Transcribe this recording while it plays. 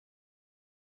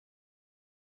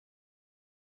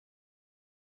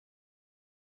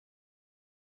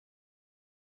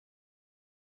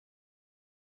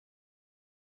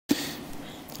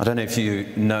I don't know if you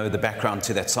know the background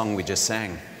to that song we just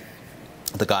sang.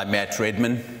 The guy Matt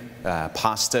Redman,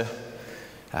 pastor,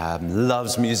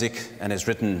 loves music and has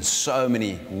written so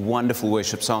many wonderful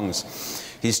worship songs.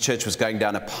 His church was going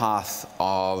down a path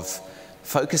of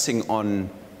focusing on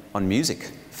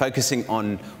music, focusing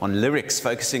on lyrics,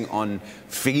 focusing on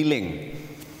feeling.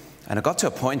 And it got to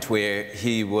a point where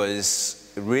he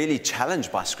was really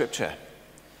challenged by Scripture.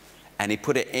 And he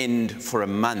put an end for a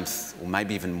month, or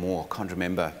maybe even more, can't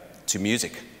remember, to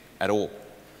music at all.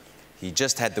 He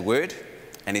just had the word,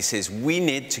 and he says, we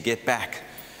need to get back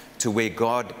to where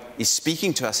God is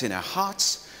speaking to us in our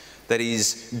hearts, that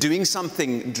He's doing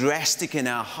something drastic in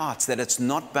our hearts, that it's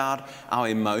not about our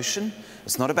emotion,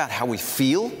 it's not about how we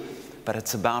feel, but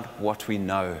it's about what we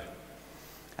know.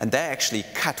 And they actually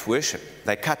cut worship.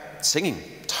 They cut singing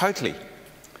totally.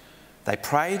 They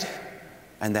prayed,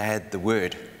 and they had the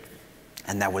word.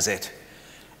 And that was it.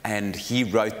 And he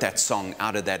wrote that song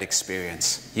out of that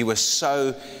experience. He was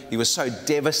so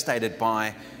devastated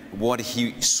by what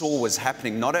he saw was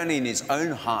happening, not only in his own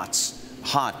heart,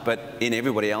 but in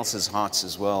everybody else's hearts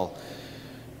as well.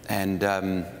 And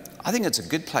I think it's a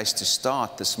good place to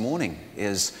start this morning,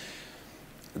 is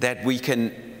that we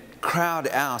can crowd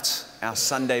out our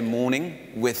Sunday morning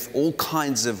with all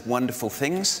kinds of wonderful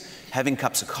things, having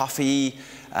cups of coffee,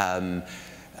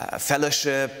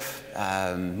 fellowship,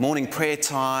 morning prayer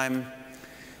time.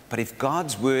 But if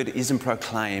God's word isn't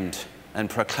proclaimed and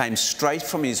proclaimed straight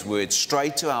from His word,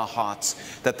 straight to our hearts,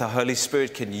 that the Holy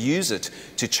Spirit can use it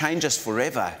to change us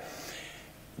forever,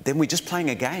 then we're just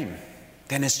playing a game.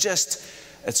 Then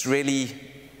it's really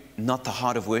not the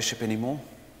heart of worship anymore.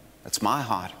 It's my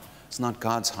heart. It's not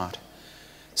God's heart.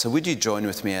 So would you join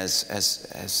with me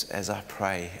as I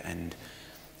pray, and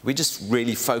we just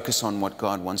really focus on what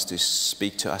God wants to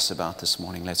speak to us about this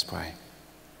morning. Let's pray.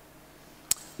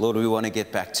 Lord, we want to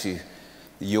get back to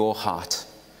your heart,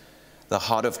 the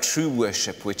heart of true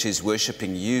worship, which is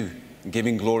worshiping you,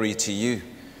 giving glory to you.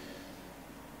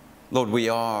 Lord, we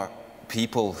are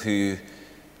people who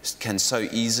can so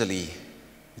easily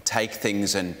take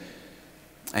things and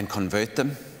convert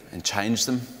them and change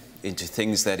them into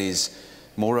things that is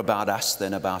more about us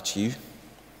than about you.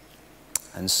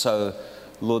 And so,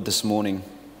 Lord, this morning,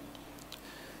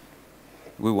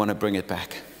 we want to bring it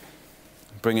back.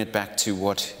 Bring it back to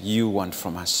what you want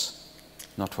from us,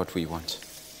 not what we want.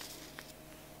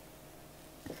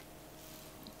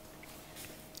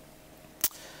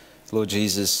 Lord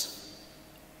Jesus,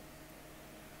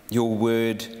 your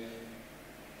word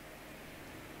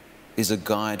is a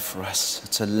guide for us.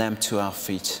 It's a lamp to our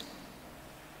feet.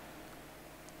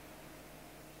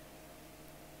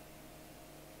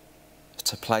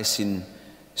 It's a place in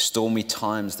stormy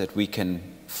times that we can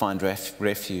find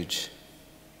refuge.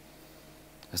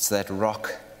 It's that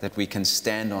rock that we can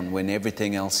stand on when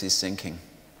everything else is sinking.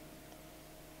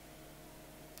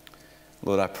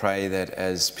 Lord, I pray that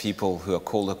as people who are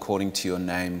called according to your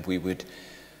name, we would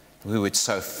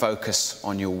so focus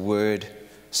on your word,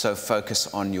 so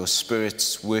focus on your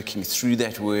Spirit's working through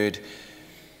that word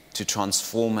to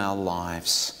transform our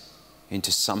lives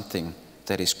into something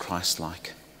that is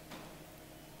Christ-like.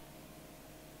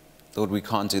 Lord, we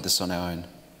can't do this on our own.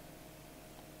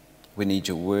 We need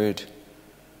your word.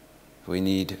 We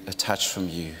need a touch from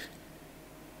you.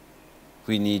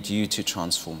 We need you to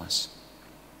transform us.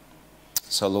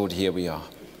 So, Lord, here we are.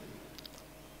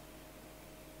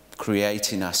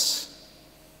 Create in us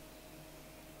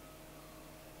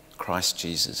Christ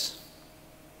Jesus.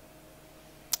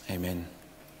 Amen.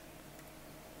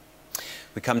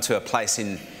 We come to a place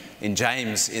in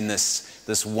James, in this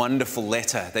wonderful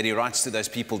letter that he writes to those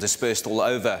people dispersed all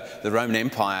over the Roman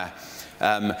Empire,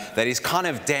 that is kind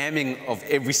of damning of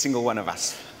every single one of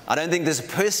us. I don't think there's a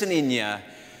person in here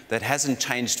that hasn't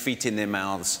changed feet in their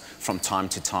mouths from time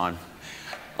to time.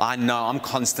 I know I've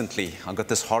got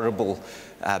this horrible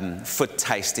foot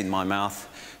taste in my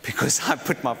mouth because I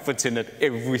put my foot in it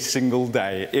every single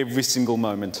day, every single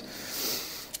moment.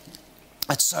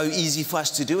 It's so easy for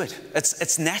us to do it.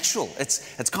 It's natural.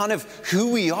 It's kind of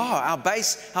who we are. Our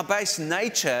base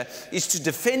nature is to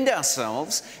defend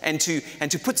ourselves and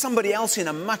to put somebody else in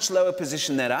a much lower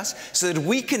position than us, so that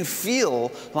we can feel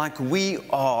like we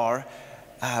are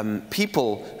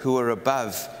people who are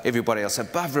above everybody else,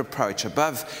 above reproach,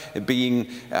 above being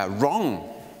wrong.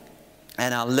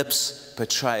 And our lips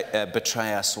betray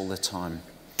us all the time.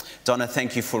 Donna,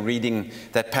 thank you for reading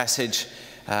that passage.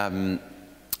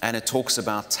 And it talks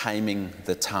about taming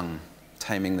the tongue.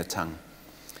 Taming the tongue.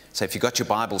 So if you've got your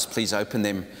Bibles, please open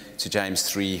them to James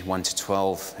 3,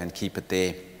 1-12 and keep it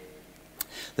there.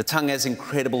 The tongue has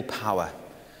incredible power.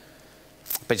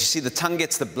 But you see, the tongue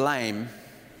gets the blame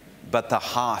but the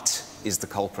heart is the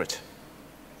culprit.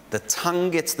 The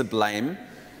tongue gets the blame,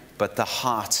 but the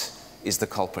heart is the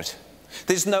culprit.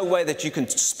 There's no way that you can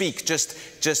speak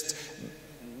just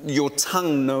your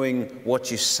tongue knowing what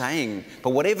you're saying.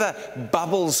 But whatever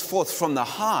bubbles forth from the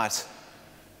heart,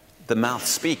 the mouth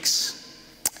speaks,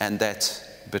 and that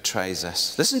betrays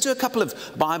us. Listen to a couple of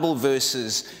Bible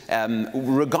verses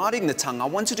regarding the tongue. I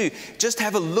wanted to just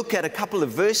have a look at a couple of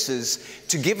verses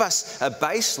to give us a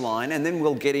baseline, and then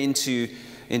we'll get into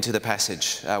the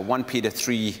passage. 1 Peter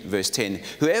 3 verse 10.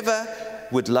 Whoever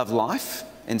would love life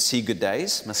and see good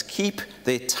days must keep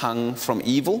their tongue from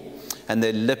evil and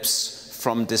their lips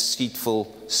from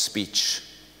deceitful speech.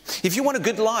 If you want a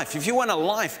good life, if you want a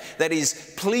life that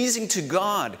is pleasing to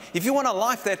God, if you want a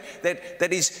life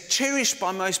that is cherished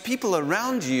by most people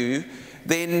around you,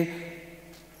 then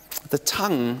the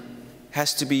tongue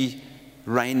has to be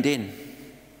reined in.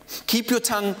 Keep your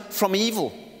tongue from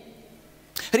evil.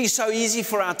 It is so easy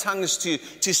for our tongues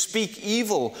to speak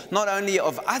evil, not only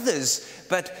of others,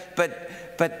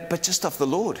 but just of the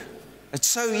Lord. It's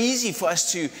so easy for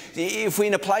us to, if we're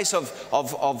in a place of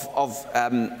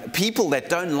people that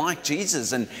don't like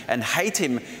Jesus and hate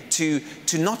him, to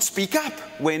not speak up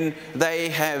when they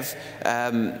have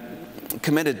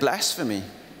committed blasphemy.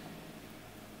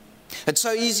 It's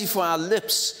so easy for our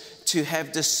lips to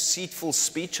have deceitful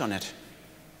speech on it.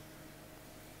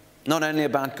 Not only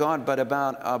about God, but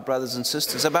about our brothers and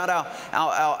sisters, about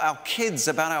our kids,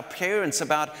 about our parents,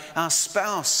 about our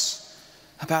spouse,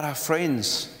 about our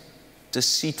friends.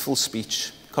 Deceitful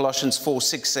speech. Colossians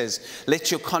 4:6 says,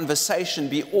 let your conversation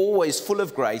be always full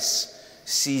of grace,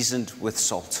 seasoned with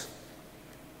salt.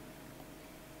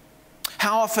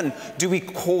 How often do we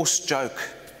coarse joke?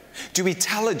 Do we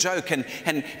tell a joke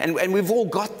and we've all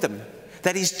got them,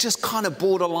 that is just kind of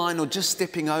borderline or just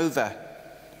stepping over?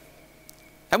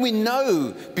 And we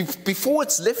know, before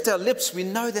it's left our lips, we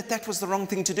know that was the wrong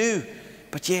thing to do,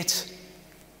 but yet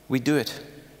we do it.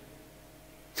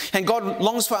 And God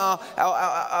longs for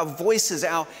our voices,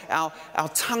 our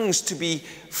tongues to be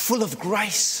full of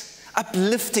grace,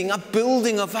 uplifting,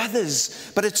 upbuilding of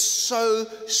others. But it's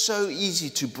so easy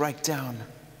to break down.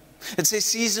 It says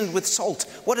seasoned with salt.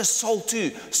 What does salt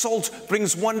do? Salt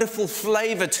brings wonderful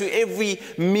flavor to every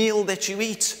meal that you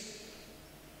eat.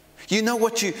 You know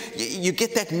what, you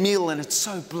get that meal and it's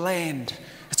so bland.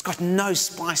 It's got no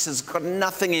spices, it's got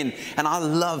nothing in. And I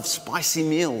love spicy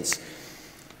meals.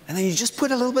 And then you just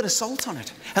put a little bit of salt on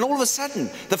it. And all of a sudden,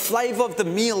 the flavor of the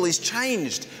meal is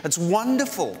changed. It's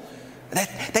wonderful.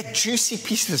 That juicy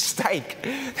piece of steak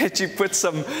that you put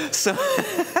some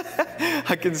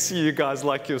I can see you guys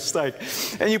like your steak.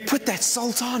 And you put that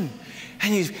salt on.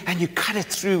 And you cut it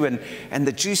through, and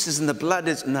the juices and the blood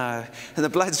and the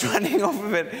blood's running off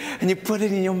of it. And you put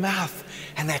it in your mouth.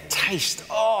 And that taste,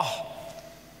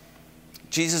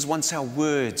 Jesus wants our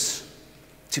words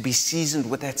to be seasoned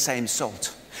with that same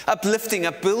salt. Uplifting,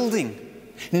 upbuilding,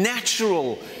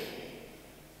 natural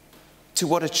to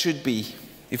what it should be.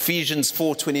 Ephesians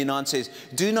 4:29 says,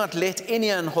 do not let any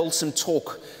unwholesome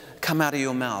talk come out of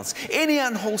your mouths. Any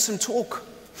unwholesome talk,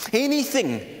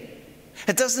 anything.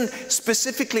 It doesn't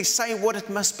specifically say what it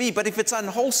must be, but if it's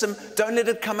unwholesome, don't let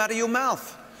it come out of your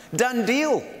mouth. Done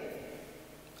deal.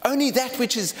 Only that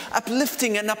which is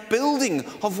uplifting and upbuilding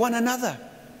of one another.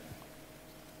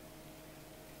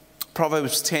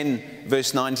 Proverbs 10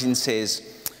 verse 19 says,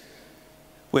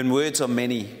 when words are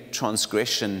many,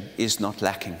 transgression is not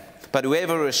lacking. But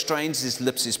whoever restrains his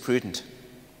lips is prudent.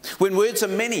 When words are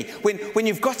many, when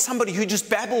you've got somebody who just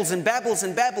babbles and babbles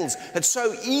and babbles, it's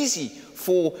so easy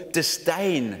for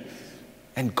disdain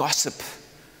and gossip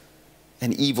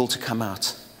and evil to come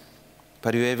out.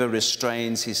 But whoever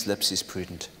restrains his lips is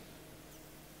prudent.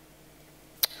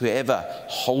 Whoever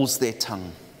holds their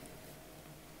tongue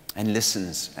and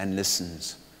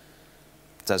listens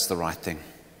does the right thing.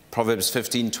 Proverbs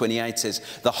 15:28 says,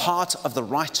 the heart of the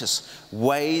righteous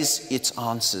weighs its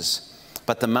answers,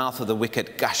 but the mouth of the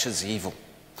wicked gushes evil.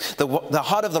 The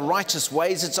heart of the righteous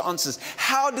weighs its answers.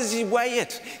 How does he weigh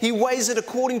it? He weighs it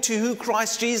according to who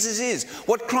Christ Jesus is,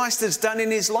 what Christ has done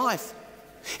in his life.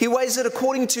 He weighs it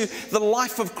according to the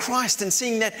life of Christ and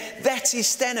seeing that that's his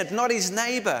standard, not his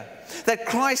neighbor. That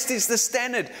Christ is the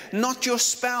standard, not your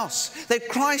spouse. That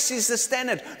Christ is the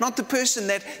standard, not the person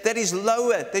that is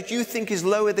lower, that you think is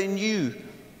lower than you.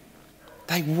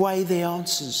 They weigh their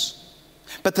answers.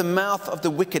 But the mouth of the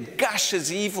wicked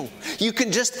gushes evil. You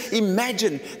can just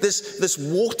imagine this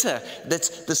water,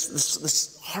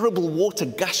 this horrible water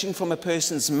gushing from a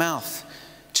person's mouth.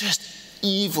 Just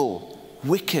evil,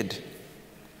 wicked.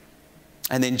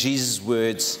 And then Jesus'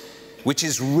 words, which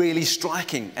is really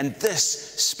striking, and this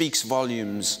speaks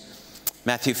volumes.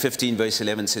 Matthew 15 verse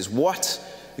 11 says, what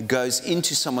goes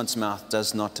into someone's mouth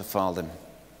does not defile them,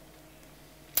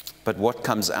 but what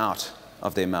comes out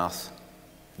of their mouth,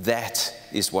 that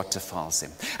is what defiles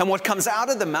them. And what comes out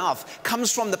of the mouth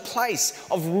comes from the place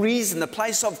of reason, the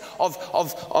place of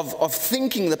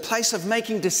thinking, the place of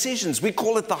making decisions. We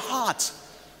call it the heart.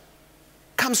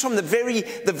 Comes from the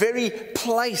very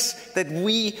place that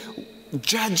we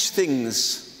judge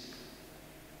things.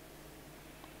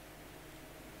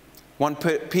 1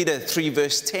 Peter 3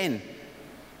 verse 10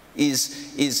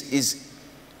 is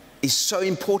so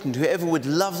important. Whoever would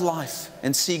love life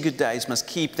and see good days must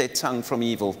keep their tongue from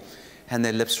evil and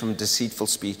their lips from deceitful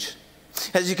speech.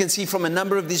 As you can see from a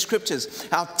number of these scriptures,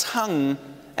 our tongue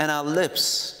and our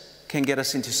lips can get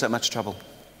us into so much trouble.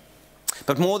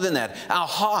 But more than that, our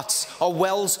hearts are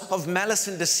wells of malice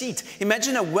and deceit.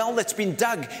 Imagine a well that's been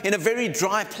dug in a very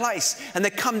dry place and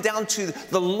they come down to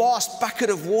the last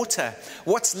bucket of water.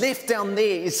 What's left down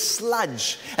there is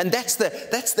sludge, and that's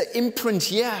the imprint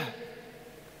here.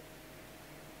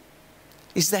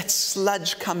 Is that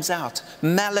sludge comes out.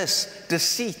 Malice,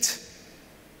 deceit.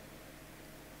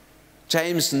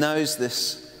 James knows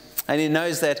this, and he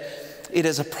knows that it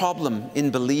is a problem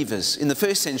in believers in the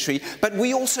first century, but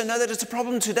we also know that it's a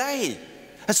problem today.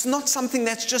 It's not something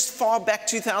that's just far back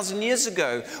 2,000 years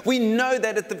ago. We know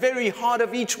that at the very heart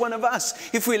of each one of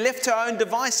us, if we're left to our own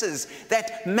devices,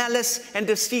 that malice and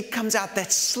deceit comes out,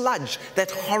 that sludge,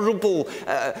 that horrible,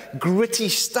 gritty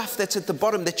stuff that's at the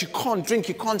bottom that you can't drink,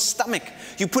 you can't stomach.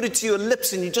 You put it to your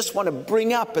lips and you just want to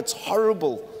bring up. It's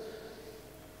horrible.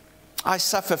 I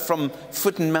suffer from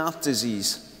foot and mouth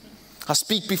disease. I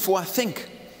speak before I think,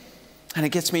 and it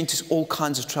gets me into all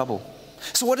kinds of trouble.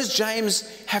 So what does James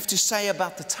have to say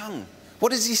about the tongue?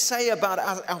 What does he say about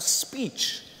our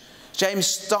speech? James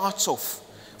starts off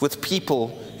with people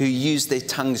who use their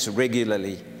tongues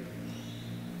regularly.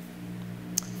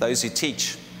 Those who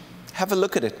teach. Have a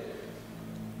look at it.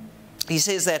 He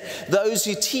says that those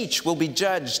who teach will be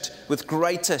judged with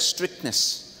greater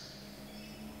strictness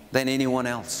than anyone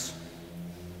else.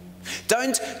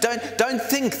 Don't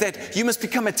think that you must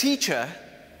become a teacher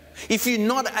if you're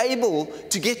not able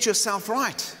to get yourself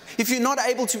right. If you're not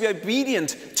able to be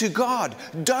obedient to God,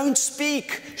 don't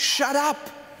speak. Shut up.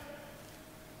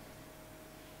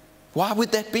 Why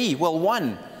would that be? Well,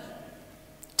 one,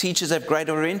 teachers have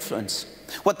greater influence.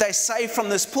 What they say from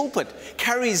this pulpit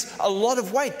carries a lot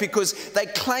of weight because they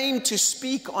claim to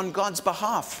speak on God's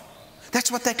behalf.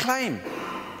 That's what they claim.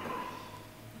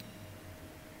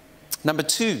 Number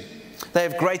two, they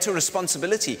have greater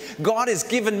responsibility. God has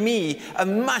given me a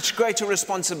much greater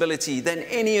responsibility than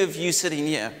any of you sitting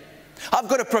here. I've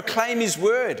got to proclaim His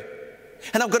word,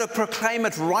 and I've got to proclaim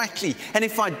it rightly. And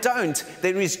if I don't,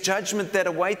 there is judgment that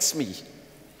awaits me.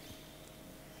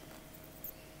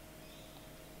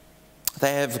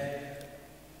 They have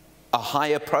a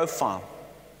higher profile.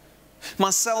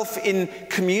 Myself in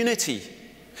community,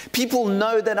 people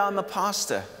know that I'm a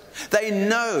pastor. They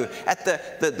know at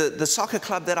the soccer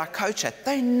club that I coach at,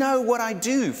 they know what I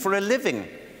do for a living.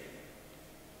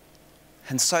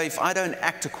 And so if I don't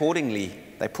act accordingly,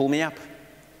 they pull me up.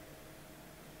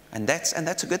 And that's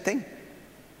a good thing.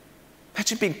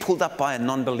 Imagine being pulled up by a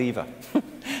non-believer.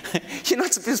 You're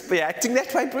not supposed to be acting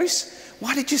that way, Bruce.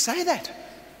 Why did you say that?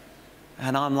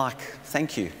 And I'm like,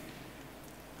 thank you.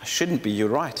 I shouldn't be, you're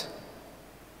right.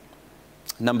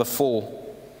 Number four,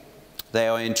 they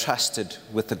are entrusted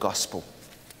with the gospel.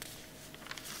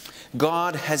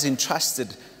 God has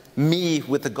entrusted me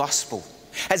with the gospel.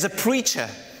 As a preacher,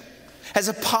 as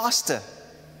a pastor,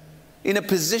 in a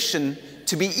position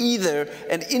to be either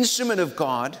an instrument of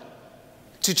God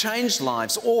to change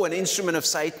lives or an instrument of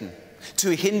Satan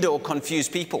to hinder or confuse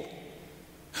people.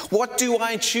 What do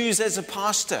I choose as a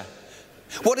pastor?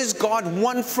 What does God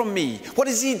want from me? What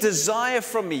does He desire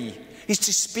from me? Is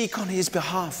to speak on His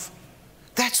behalf.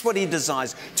 That's what He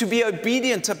desires, to be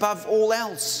obedient above all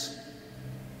else.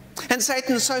 And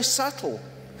Satan's so subtle.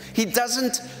 He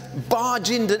doesn't barge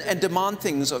in and demand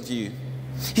things of you.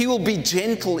 He will be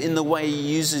gentle in the way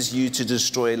He uses you to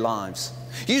destroy lives.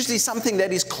 Usually something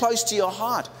that is close to your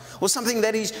heart or something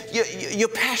that you're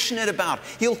passionate about.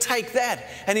 He'll take that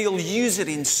and He'll use it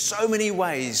in so many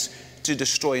ways to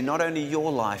destroy not only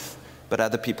your life, but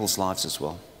other people's lives as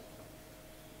well.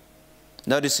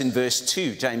 Notice in verse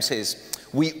 2, James says,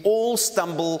 we all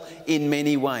stumble in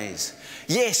many ways.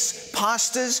 Yes,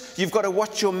 pastors, you've got to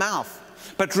watch your mouth.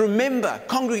 But remember,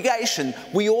 congregation,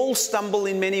 we all stumble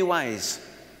in many ways.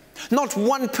 Not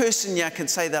one person here can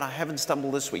say that I haven't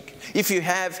stumbled this week. If you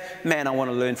have, man, I want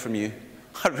to learn from you.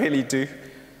 I really do.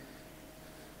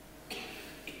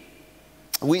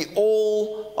 We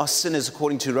all are sinners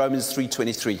according to Romans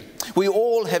 3:23. We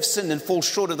all have sinned and fall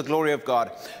short of the glory of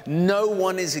God. No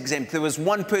one is exempt. There was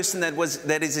one person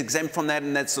that is exempt from that,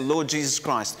 and that's the Lord Jesus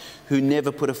Christ, who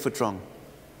never put a foot wrong.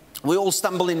 We all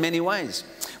stumble in many ways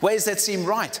that seem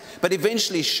right, but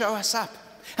eventually show us up.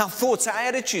 Our thoughts, our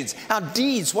attitudes, our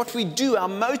deeds, what we do, our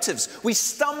motives. We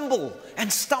stumble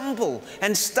and stumble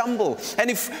and stumble.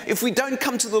 And if we don't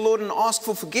come to the Lord and ask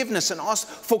for forgiveness and ask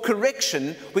for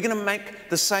correction, we're going to make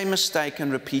the same mistake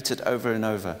and repeat it over and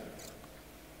over.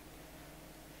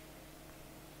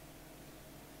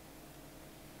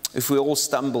 If we all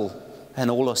stumble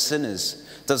and all are sinners,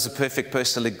 does the perfect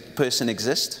person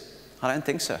exist? I don't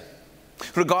think so.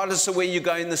 Regardless of where you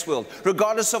go in this world,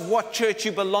 regardless of what church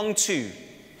you belong to,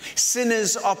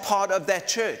 sinners are part of that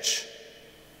church.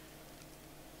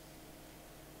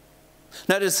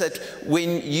 Notice that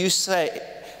when you say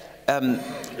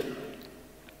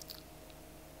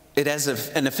it has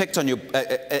an effect on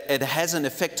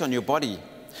your body.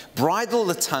 Bridle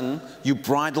the tongue, you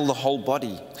bridle the whole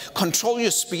body. Control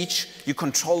your speech, you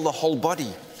control the whole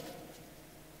body.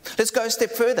 Let's go a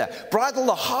step further. Bridle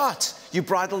the heart, you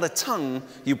bridle the tongue,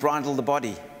 you bridle the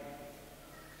body.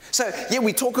 So, yeah,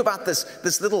 we talk about this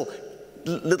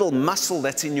little muscle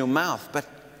that's in your mouth, but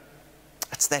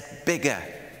it's that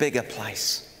bigger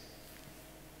place.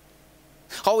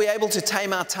 Are we able to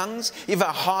tame our tongues if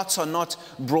our hearts are not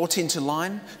brought into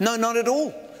line? No, not at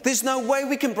all. There's no way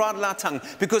we can bridle our tongue,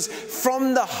 because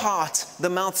from the heart, the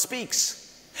mouth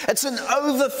speaks. It's an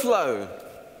overflow.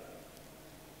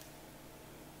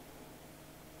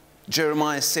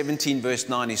 Jeremiah 17 verse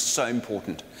 9 is so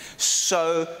important.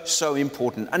 So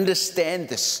important. Understand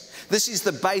this. This is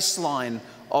the baseline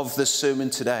of the sermon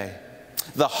today.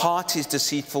 The heart is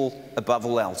deceitful above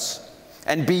all else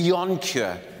and beyond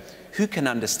cure. Who can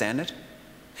understand it?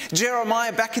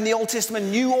 Jeremiah back in the Old Testament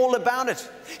knew all about it.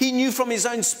 He knew from his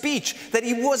own speech that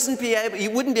he wouldn't be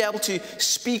able to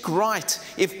speak right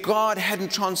if God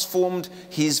hadn't transformed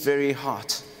his very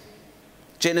heart.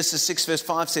 Genesis 6 verse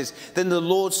 5 says, "Then the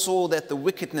Lord saw that the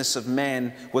wickedness of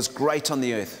man was great on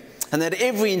the earth, and that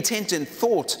every intent and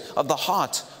thought of the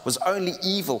heart was only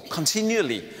evil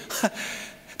continually."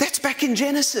 That's back in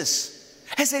Genesis.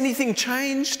 Has anything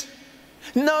changed?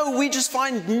 No, we just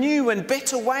find new and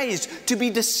better ways to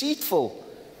be deceitful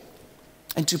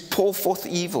and to pour forth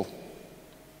evil.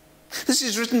 This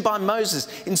is written by Moses,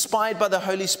 inspired by the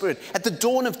Holy Spirit. At the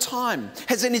dawn of time,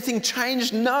 has anything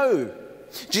changed? No.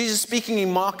 Jesus, speaking in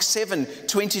Mark 7,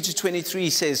 20 to 23,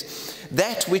 says,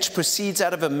 "That which proceeds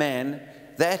out of a man,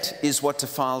 that is what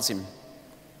defiles him.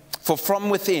 For from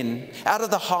within, out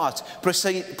of the heart,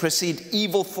 proceed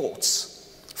evil thoughts,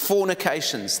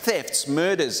 fornications, thefts,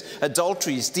 murders,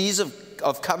 adulteries, deeds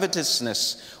of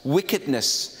covetousness,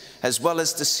 wickedness, as well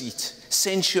as deceit,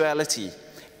 sensuality,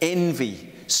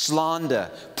 envy,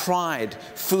 slander, pride,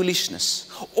 foolishness.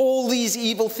 All these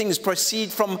evil things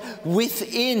proceed from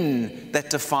within that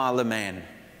defile a man."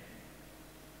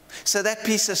 So that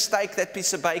piece of steak, that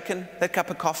piece of bacon, that cup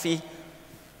of coffee,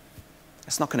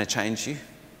 that's not going to change you.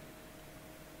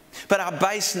 But our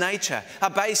base nature, our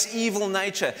base evil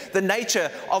nature, the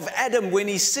nature of Adam when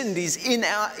he sinned is in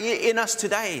us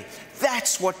today.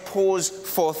 That's what pours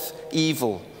forth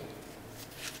evil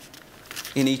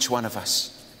in each one of us.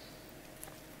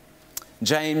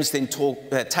 James then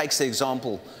takes the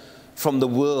example from the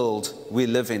world we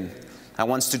live in and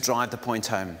wants to drive the point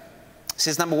home. He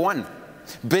says, number one,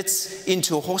 bits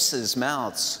into horses'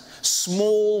 mouths,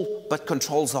 small but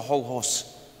controls the whole horse.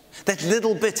 That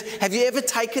little bit. Have you ever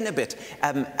taken a bit?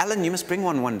 Alan, you must bring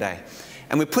one day.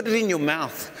 And we put it in your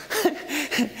mouth.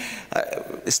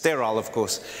 Sterile, of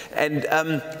course.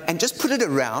 And just put it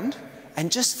around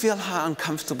and just feel how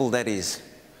uncomfortable that is.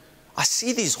 I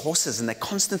see these horses and they're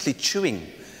constantly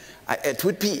chewing. It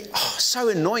would be so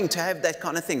annoying to have that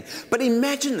kind of thing. But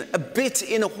imagine a bit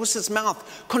in a horse's mouth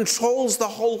controls the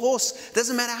whole horse.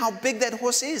 Doesn't matter how big that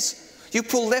horse is. You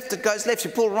pull left, it goes left.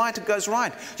 You pull right, it goes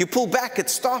right. You pull back, it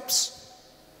stops.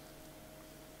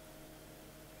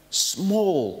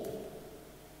 Small,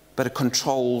 but it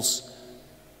controls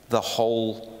the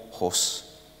whole horse.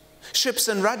 Ships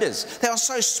and rudders, they are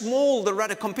so small, the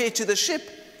rudder, compared to the ship.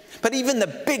 But even the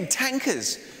big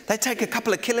tankers, they take a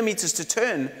couple of kilometers to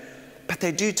turn, but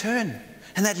they do turn.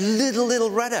 And that little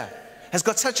rudder has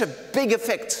got such a big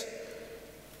effect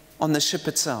on the ship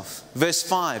itself. Verse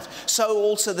 5, "So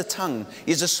also the tongue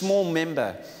is a small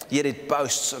member, yet it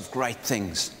boasts of great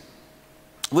things."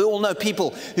 We all know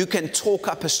people who can talk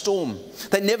up a storm.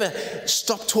 They never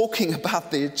stop talking about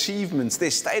their achievements,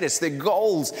 their status, their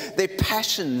goals, their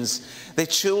passions, their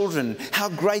children, how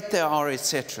great they are,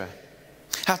 etc.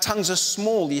 Our tongues are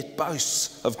small, yet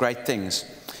boasts of great things.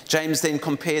 James then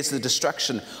compares the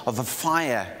destruction of a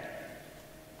fire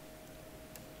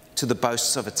to the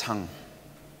boasts of a tongue.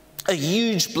 A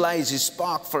huge blaze is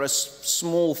sparked for a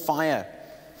small fire.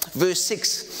 Verse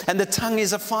 6, and the tongue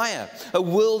is a fire, a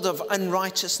world of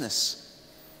unrighteousness.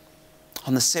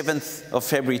 On the 7th of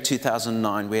February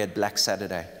 2009, we had Black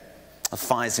Saturday, of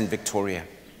fires in Victoria,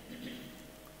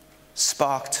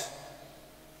 sparked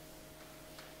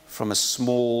from a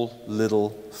small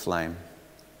little flame.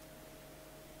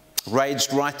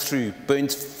 Raged right through,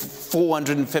 burnt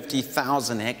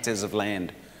 450,000 hectares of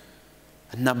land.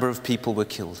 A number of people were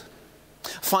killed.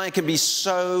 Fire can be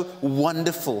so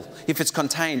wonderful if it's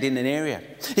contained in an area.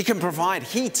 It can provide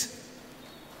heat,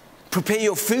 prepare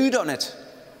your food on it,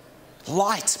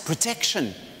 light,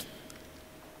 protection.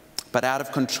 But out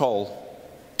of control,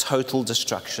 total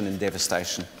destruction and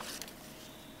devastation.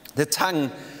 The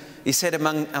tongue is said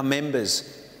among our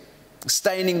members,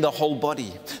 staining the whole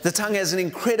body. The tongue has an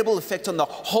incredible effect on the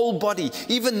whole body.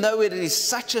 Even though it is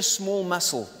such a small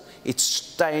muscle, it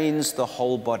stains the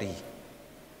whole body.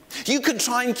 You can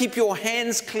try and keep your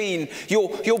hands clean,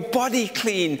 your body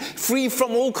clean, free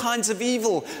from all kinds of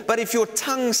evil. But if your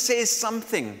tongue says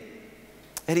something,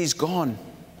 it is gone.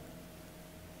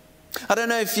 I don't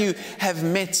know if you have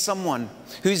met someone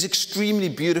who's extremely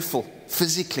beautiful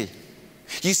physically.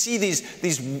 You see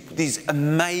these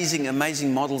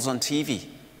amazing models on TV.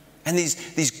 And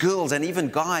these girls and even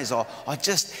guys are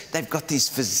just, they've got these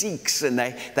physiques, and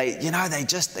they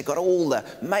got all the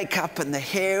makeup and the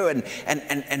hair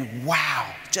and wow,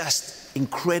 just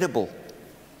incredible.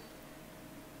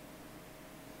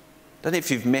 I don't know if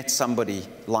you've met somebody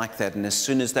like that, and as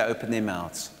soon as they open their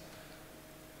mouths,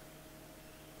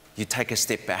 you take a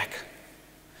step back,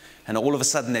 and all of a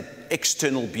sudden that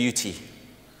external beauty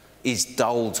is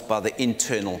dulled by the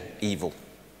internal evil.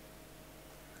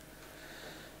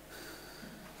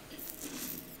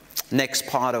 Next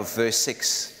part of verse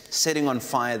 6, setting on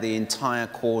fire the entire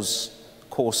course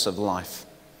of life.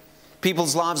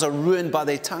 People's lives are ruined by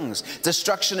their tongues.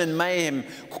 Destruction and mayhem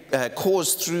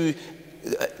caused through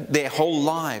their whole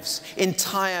lives,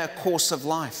 entire course of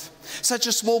life. Such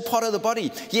a small part of the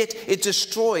body, yet it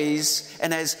destroys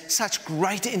and has such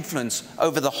great influence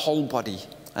over the whole body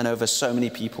and over so many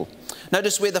people.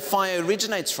 Notice where the fire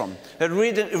originates from. It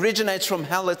originates from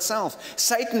hell itself.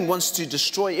 Satan wants to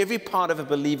destroy every part of a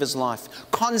believer's life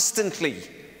constantly.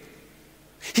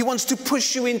 He wants to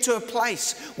push you into a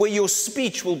place where your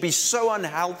speech will be so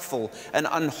unhelpful and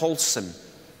unwholesome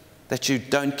that you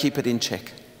don't keep it in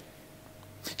check.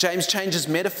 James changes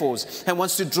metaphors and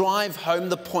wants to drive home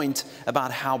the point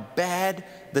about how bad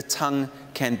the tongue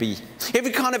can be.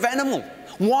 Every kind of animal,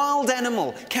 wild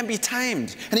animal, can be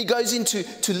tamed. And he goes into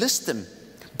to list them.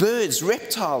 Birds,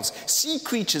 reptiles, sea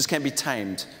creatures can be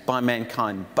tamed by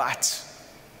mankind, but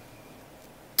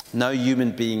no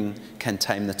human being can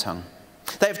tame the tongue.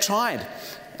 They have tried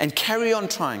and carry on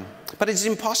trying, but it's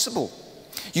impossible.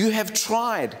 You have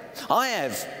tried. I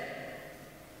have.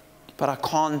 But I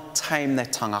can't tame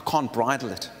that tongue. I can't bridle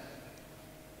it.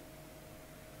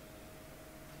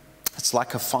 It's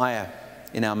like a fire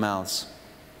in our mouths,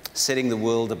 setting the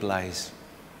world ablaze.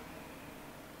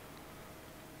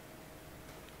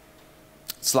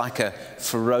 It's like a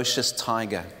ferocious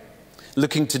tiger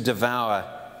looking to devour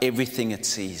everything it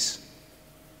sees.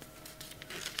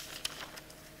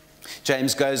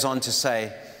 James goes on to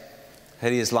say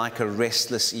that he is like a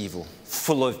restless evil,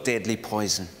 full of deadly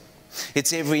poison.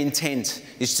 Its every intent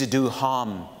is to do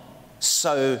harm,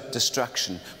 sow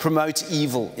destruction, promote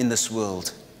evil in this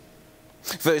world.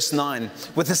 Verse 9,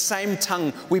 with the same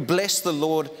tongue we bless the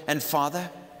Lord and Father,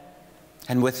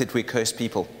 and with it we curse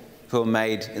people who are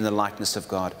made in the likeness of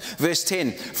God. Verse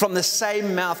 10, from the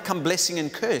same mouth come blessing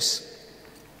and curse.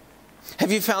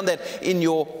 Have you found that in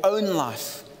your own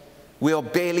life, we are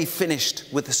barely finished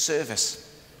with the service?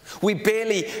 We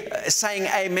barely saying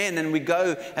amen and we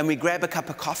go and we grab a cup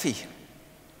of coffee.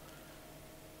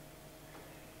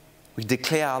 We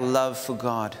declare our love for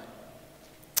God,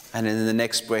 and in the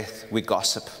next breath we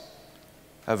gossip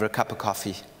over a cup of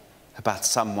coffee about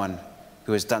someone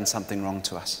who has done something wrong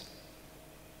to us.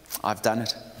 I've done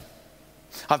it.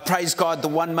 I've praised God the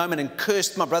one moment and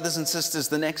cursed my brothers and sisters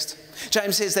the next.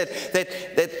 James says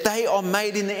that they are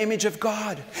made in the image of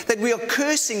God, that we are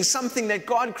cursing something that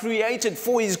God created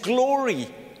for His glory,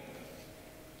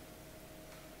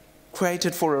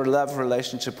 created for a love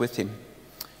relationship with Him,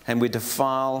 and we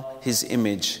defile His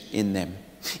image in them.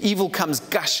 Evil comes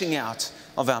gushing out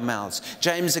of our mouths.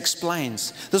 James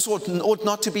explains this ought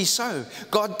not to be so.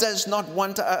 God does not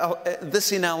want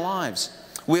this in our lives.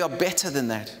 We are better than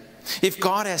that. If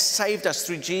God has saved us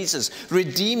through Jesus,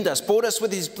 redeemed us, bought us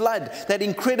with his blood, that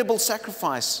incredible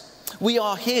sacrifice, we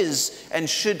are his and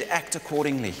should act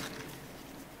accordingly.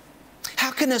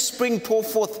 How can a spring pour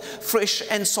forth fresh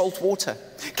and salt water?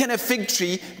 Can a fig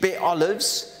tree bear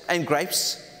olives and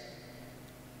grapes?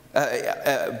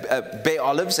 Bear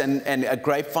olives and a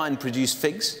grapevine produce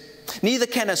figs? Neither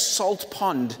can a salt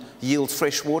pond yield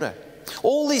fresh water.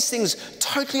 All these things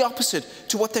totally opposite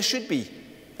to what they should be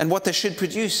and what they should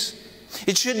produce.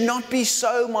 It should not be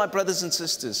so, my brothers and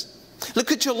sisters.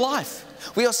 Look at your life.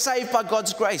 We are saved by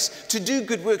God's grace to do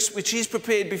good works which he's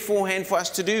prepared beforehand for us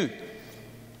to do.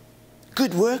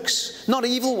 Good works, not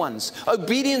evil ones.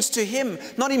 Obedience to him,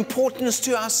 not importance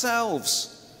to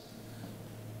ourselves.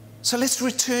 So let's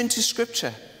return to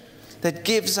Scripture that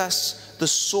gives us the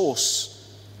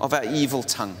source of our evil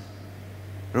tongue.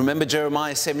 Remember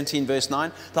Jeremiah 17 verse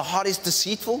 9? The heart is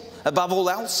deceitful above all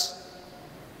else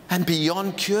and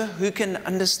beyond cure. Who can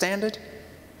understand it?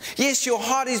 Yes, your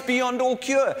heart is beyond all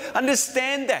cure.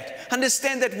 Understand that.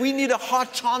 Understand that we need a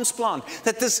heart transplant.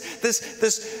 That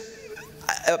this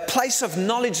place of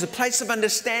knowledge, the place of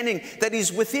understanding that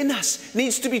is within us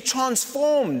needs to be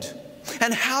transformed.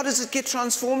 And how does it get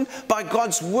transformed? By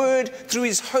God's Word through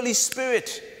his Holy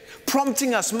Spirit,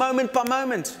 prompting us moment by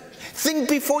moment. Think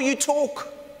before you talk.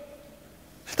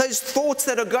 Those thoughts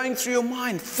that are going through your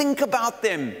mind, think about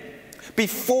them.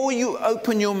 Before you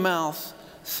open your mouth,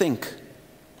 think.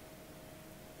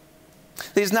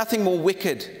 There's nothing more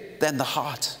wicked than the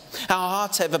heart. Our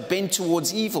hearts have a bent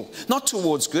towards evil, not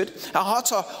towards good. Our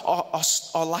hearts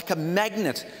are like a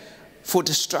magnet for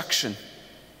destruction.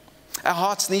 Our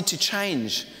hearts need to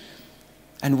change,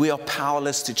 and we are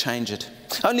powerless to change it.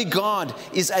 Only God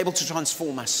is able to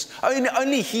transform us.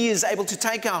 Only he is able to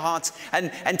take our hearts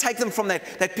and take them from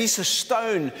that piece of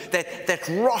stone, that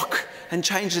rock, and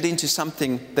change it into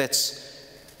something that's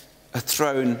a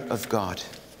throne of God.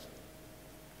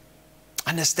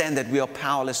 Understand that we are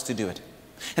powerless to do it.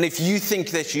 And if you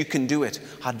think that you can do it,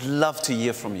 I'd love to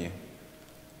hear from you.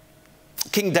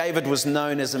 King David was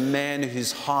known as a man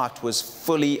whose heart was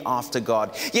fully after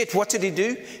God. Yet what did he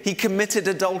do? He committed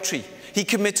adultery. He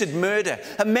committed murder.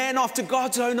 A man after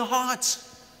God's own heart.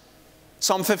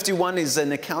 Psalm 51 is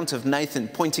an account of Nathan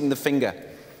pointing the finger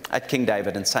at King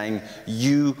David and saying,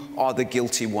 "You are the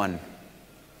guilty one."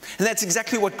 And that's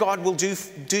exactly what God will do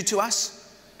to us.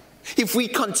 If we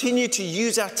continue to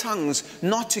use our tongues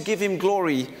not to give him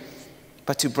glory,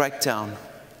 but to break down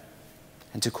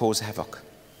and to cause havoc.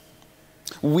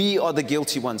 We are the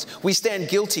guilty ones. We stand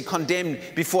guilty, condemned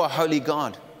before a holy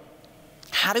God.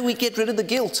 How do we get rid of the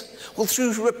guilt? Well,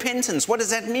 through repentance. What does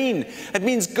that mean? It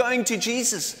means going to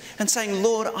Jesus and saying,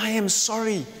 "Lord, I am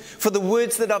sorry for the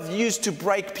words that I've used to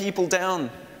break people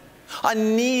down. I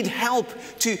need help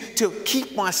to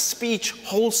keep my speech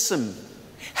wholesome.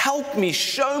 Help me,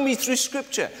 show me through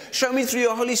Scripture. Show me through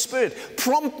your Holy Spirit.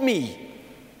 Prompt me.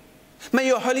 May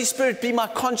your Holy Spirit be my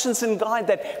conscience and guide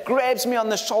that grabs me on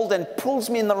the shoulder and pulls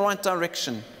me in the right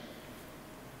direction."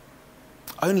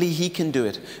 Only he can do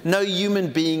it. No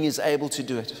human being is able to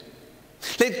do it.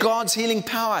 Let God's healing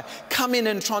power come in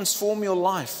and transform your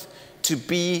life to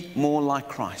be more like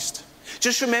Christ.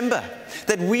 Just remember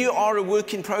that we are a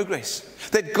work in progress,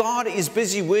 that God is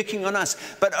busy working on us,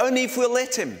 but only if we'll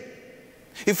let him.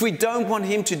 If we don't want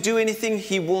him to do anything,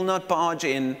 he will not barge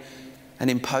in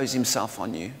and impose himself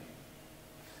on you.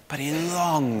 But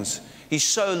he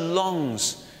so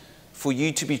longs for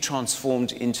you to be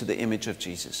transformed into the image of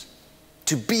Jesus.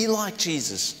 To be like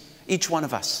Jesus, each one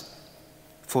of us,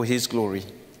 for his glory.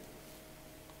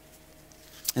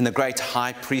 In the great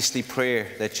high priestly prayer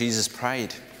that Jesus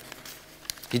prayed,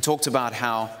 he talked about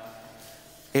how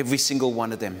every single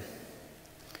one of them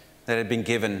that had been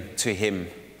given to him,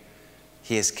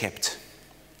 he has kept.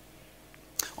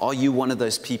 Are you one of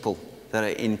those people that are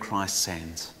in Christ's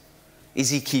hands? Is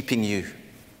he keeping you,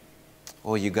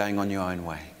 or are you going on your own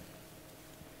way?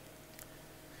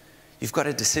 You've got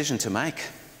a decision to make.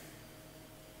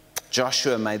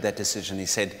 Joshua made that decision. He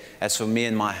said, "As for me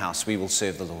and my house, we will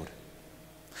serve the Lord."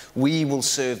 We will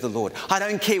serve the Lord. I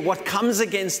don't care what comes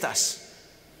against us,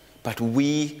 but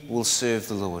we will serve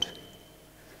the Lord.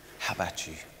 How about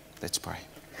you? Let's pray.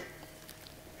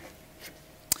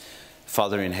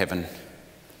 Father in heaven,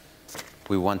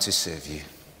 we want to serve you.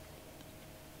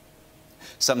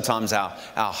 Sometimes our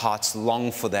hearts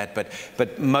long for that,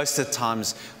 but most of the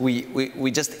times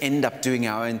we just end up doing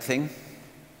our own thing.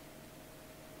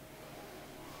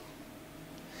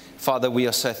 Father, we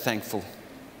are so thankful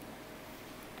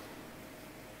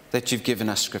that you've given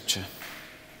us Scripture,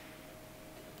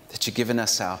 that you've given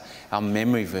us our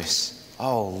memory verse.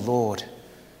 Oh Lord,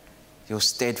 Your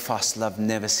steadfast love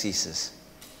never ceases.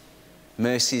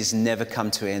 Mercies never come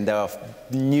to an end. They are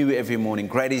new every morning.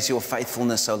 Great is your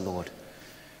faithfulness, O Lord.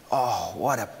 Oh,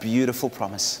 what a beautiful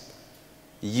promise.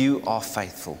 You are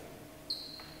faithful,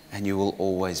 and you will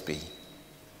always be.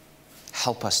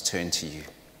 Help us turn to you.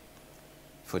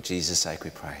 For Jesus' sake we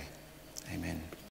pray. Amen.